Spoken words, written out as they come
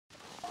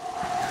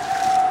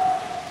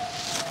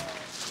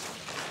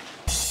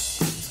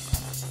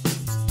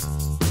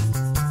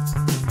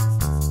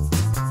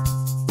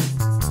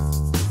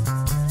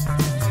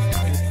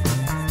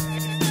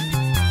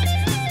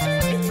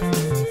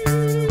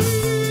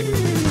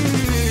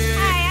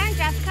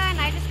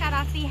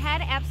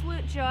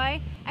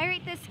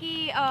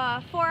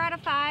4 out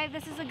of 5.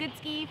 This is a good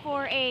ski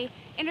for a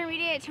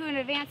intermediate to an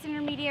advanced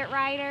intermediate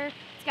rider.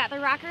 It's got the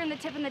rocker in the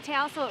tip and the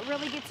tail, so it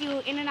really gets you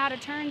in and out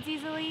of turns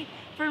easily.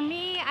 For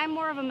me, I'm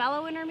more of a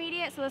mellow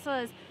intermediate, so this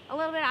was a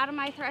little bit out of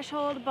my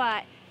threshold,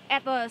 but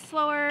at the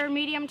slower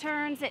medium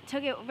turns, it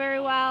took it very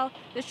well.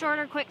 The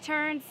shorter quick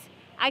turns,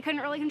 I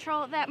couldn't really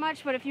control it that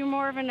much, but if you're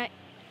more of an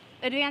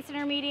advanced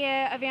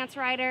intermediate, advanced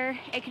rider,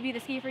 it could be the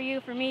ski for you.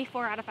 For me,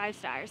 4 out of 5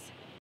 stars.